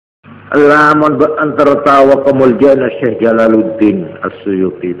Lamun antara tawa kemuliaan Syekh Jalaluddin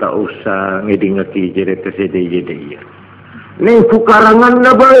SYUYUTHI tak usah ngedingati cerita sedih-sedih. Ni fukarangan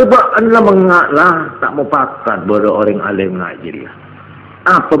na baik-baik na mengaklah tak mau pakat bodo orang alim ngaji lah.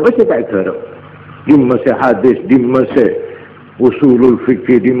 Apa bisa tak kira? Di masa hadis, di masa usulul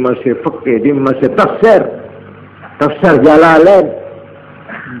fikih, di masa fikih, di masa tafsir Jalalain.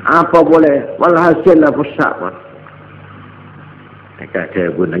 Apa boleh? Walhasil lah pusat pun. Dekat saya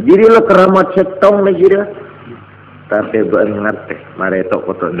guna. Jadi lah keramat setong lagi dia. Tapi beringat mari tok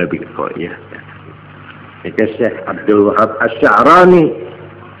kotok Nabi kau ya. Ini Syekh Abdul Wahab Asy'arani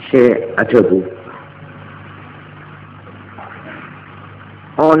Syekh Ajabu.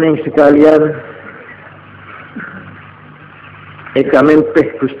 Oning sekalian, kami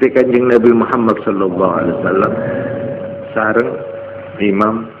Gusti Kanjeng Nabi Muhammad sallallahu alaihi wasallam sareng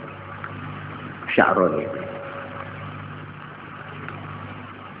Imam Asy'arani.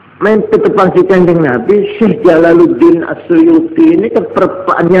 Main ketepang si Kanjeng Nabi, Syekh Jalaluddin SYUYUTHI ini kan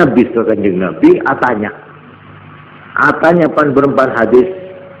perpaannya habis ke Kanjeng Nabi, Atanya pan berempat hadis.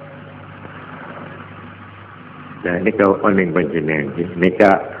 Nah ini kau oning panjenengan. Ini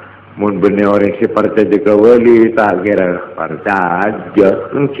kak mun bener orang si partai juga wali tak kira partai aja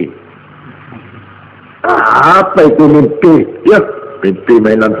mungkin. Apa itu mimpi? Ya mimpi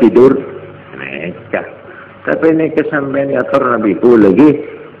malam tidur. Mereka. Tapi ini kesampean atur Nabi ku lagi.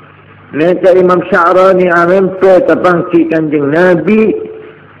 Neka Imam Sya'rani amempe tapangki Kanjeng Nabi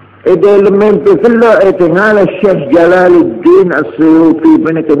dalam mimpi kala ngala Syekh Jalaluddin SYUYUTHI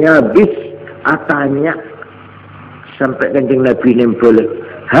benaknya habis atanya sampai Kanjeng Nabi nempel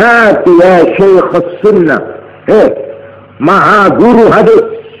hati ya Syekh Sunnah maha guru hadis.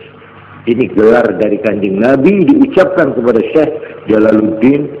 Ini gelar dari Kanjeng Nabi diucapkan kepada Syekh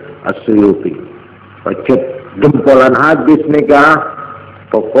Jalaluddin SYUYUTHI. Pacet gempolan hadis nikah.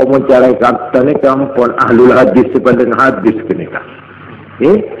 Pokok mencari kata ni kampun ahlul hadis sepanjang hadis ke ni kan.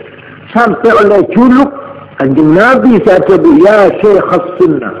 Sampai oleh juluk Kanjeng Nabi saja ya Syekh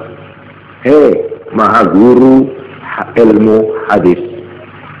Sunnah. Maha guru ilmu hadis.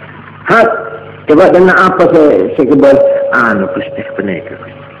 Coba dengar apa saya kebal. Pustih peneka.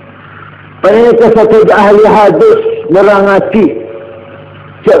 Peneka satu ahli hadis merangati.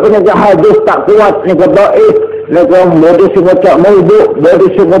 Cik peneka hadis tak kuat ni kebaik. Mereka boleh semacam mauduk, boleh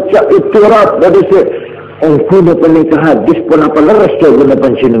semacam itiraf, boleh guna penikah hadis pun apa leras ke guna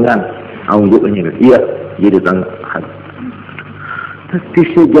pancingan. Anggutnya. Iya, jadi tangga hadis. Tapi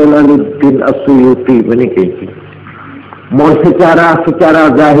si Jalaluddin SYUYUTHI menikah ini. Mau secara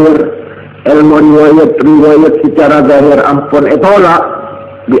zahir, ilmu riwayat secara zahir ampun tolak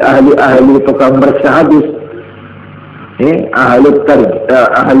di ahli-ahli tukang meriksa hadis. Ahli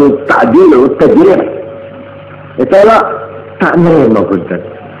ta'dil, tajrih. Itulah tak nerima punten.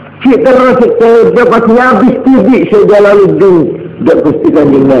 Cik terus kita pasti habis tidik Syekh Jalaluddin dak Gusti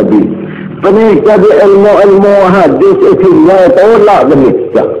Kanjeng Nabi. Penikah di ilmu hadis itu tolak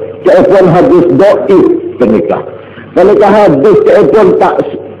menikah. Cik pun hadis dhaif penikah. Penikah hadis cik pun tak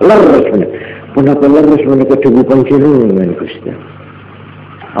leres. Kenapa leres menikah tubuh pancingan Gusti?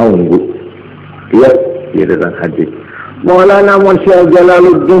 Anggut. Ya, dia dalam hadis. Maulana Syekh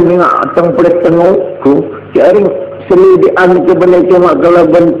Jalaluddin ngatang pelik tengokku. Cari selidikan kebenaran mak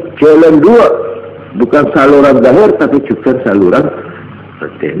galaban jalan dua. Bukan saluran zahir tapi juga saluran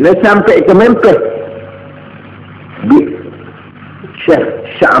batin. Nah sampai ke mempeh. Syekh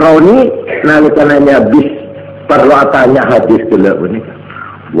Sya'rani nalikananya bis perwatanya hadis kelak ini.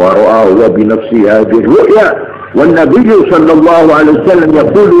 Wa ra'a wa bi nafsi hadhihi ru'ya wan nabiy sallallahu alaihi wasallam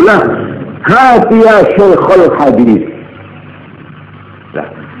yaqulu lah hati ya Syekhul hadis.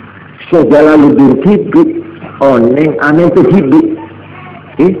 Syekh Jalaluddin hibit oning aneh tu hibit.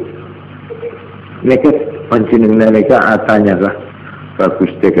 Mereka pancing mereka atanya lah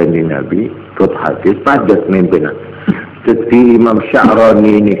bagus Kanjeng Nabi kot hadis padat mimpinan. Jadi Imam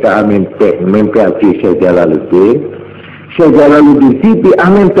Sya'rani ni ka mimpi aki Syekh Jalaluddin. Syekh Jalaluddin hibit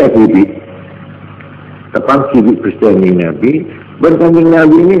mimpi hibit. Tepang hibit Kanjeng Nabi. Dan Kanjeng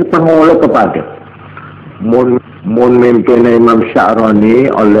Nabi ni pengolah kepada. Mun mimpin Imam Sya'rani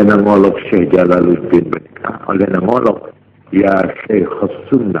oleh nangolok Syekh Jalaluddin mereka oleh nangolok ya Syekh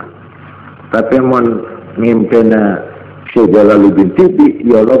Sunnah. Tapi mun mimpin Syekh Jalaluddin tibi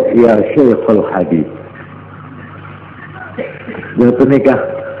yolok ya Syekhul hadis. Yang penikah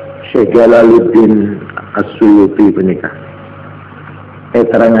Syekh Jalaluddin SYUYUTHI penikah.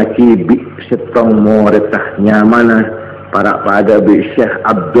 Terang akibi setong muridah nyamana para pada bi Syekh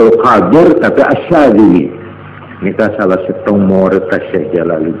Abdul Qadir tapi Asy'adili. Nikah salah satu murid Syekh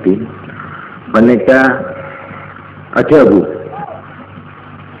Jalaluddin. Menikah Ajabu.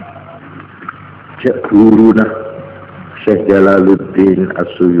 Cik guru nah Syekh Jalaluddin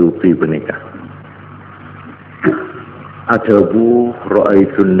As-SYUYUTHI menikah. Atabu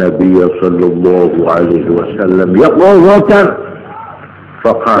ra'aitun Nabiya sallallahu alaihi wasallam yaqulatan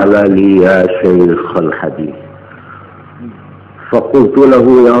faqala li ya Syekh al-Hadith. فقلت له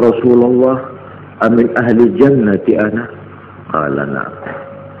يا رسول الله أمن أهل الجنة أنا؟ قال نعم.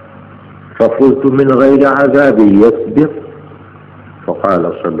 فقلت من غير عذاب يصبر؟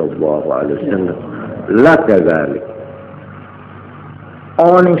 فقال صلى الله عليه وسلم لا كذلك.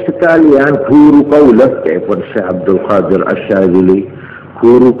 Orang sekalian guru kaulah kaipun Syekh Abdul Qadir Asy-Syadzili,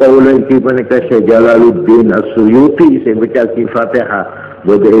 guru kaulah yang mereka Syekh Jalaluddin As-SYUYUTHI, saya baca Al-Fatihah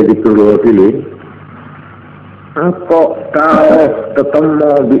Beliau Dzikrul Ghofilin. Engkau kau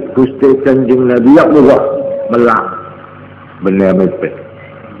ketemu di Gusti Kanjeng Nabi ya Allah melak benar betul.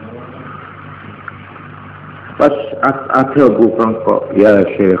 Pas ada bukan kau ya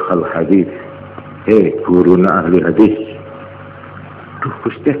Syekh al-Hadith, guru na ahli hadis. Tuh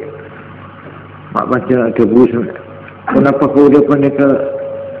Gusti, mak baca ada buku. Kenapa kau dia mereka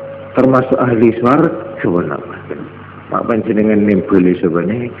termasuk ahli swarga? Sebenarnya, mak baca dengan nempel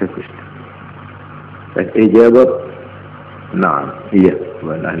sebenarnya Gusti. Saya jawab, nah, iya,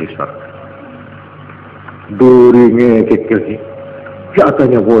 bukan ahli swarga. Durinya kekal,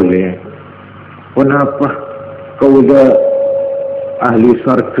 katanya boleh. Kenapa kau dah ahli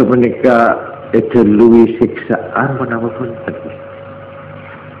swarga menikah itu lui siksaan kenapa pun tentu.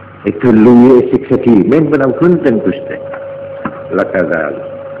 Itu lui siksa kimen kenapa pun tentu Gusti. Lakadal.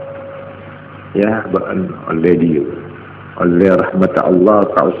 Ya, bahkan oleh dia. Oleh rahmat Allah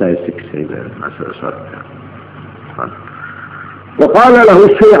kau saya siksa masuk surga. Waqala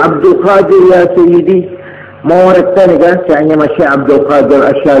lahu Syekh Abdul Qadir ya Sayyidi, mau rektan kan saya Syekh Abdul Qadir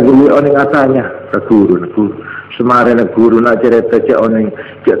Asy-Syadzili orang katanya guru semarin guru nak cerita cak orang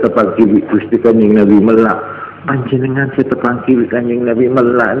cak terpangki Gusti Kanjeng Nabi melak panjenengan cak terpangki Kanjeng Nabi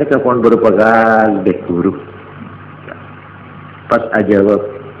melak ni kapan berapa kali guru pas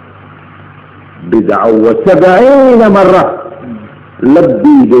ajawab bid'ah wa sab'ina marrah,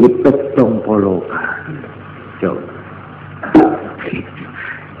 lebih dari 70 kali. Coba.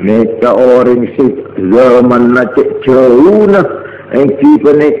 Neka orang zaman nak jauh nah, engki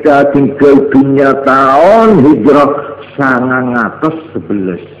peneka tinggal punya tahun hijrah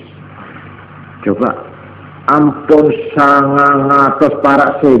 911. Coba. Ampun 900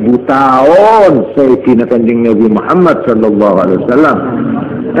 para 1000 tahun Sayyidina Kanjeng Nabi Muhammad sallallahu alaihi wasallam.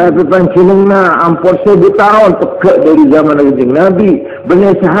 Tapi pancinengna ampun 1000 tahun tegak dari zaman Kanjeng Nabi.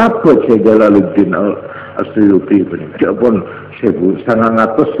 Benar sahabat Syekh Jalaluddin As-SYUYUTHI benar. Pun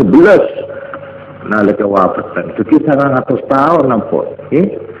 1911 nalika wafatan. Itu 900 tahun ampun.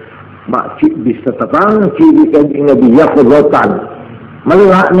 Makcik bisa tetang ciri Kanjeng Nabi yaqulatan.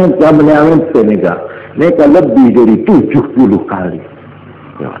 Melak ni zaman yang penega. Mereka lebih dari 70 kali.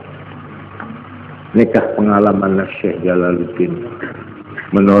 Nikah pengalaman Syekh Jalaluddin.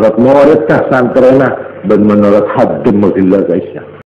 Menurut murid santrenah dan menurut hadim Magillah Aisyah.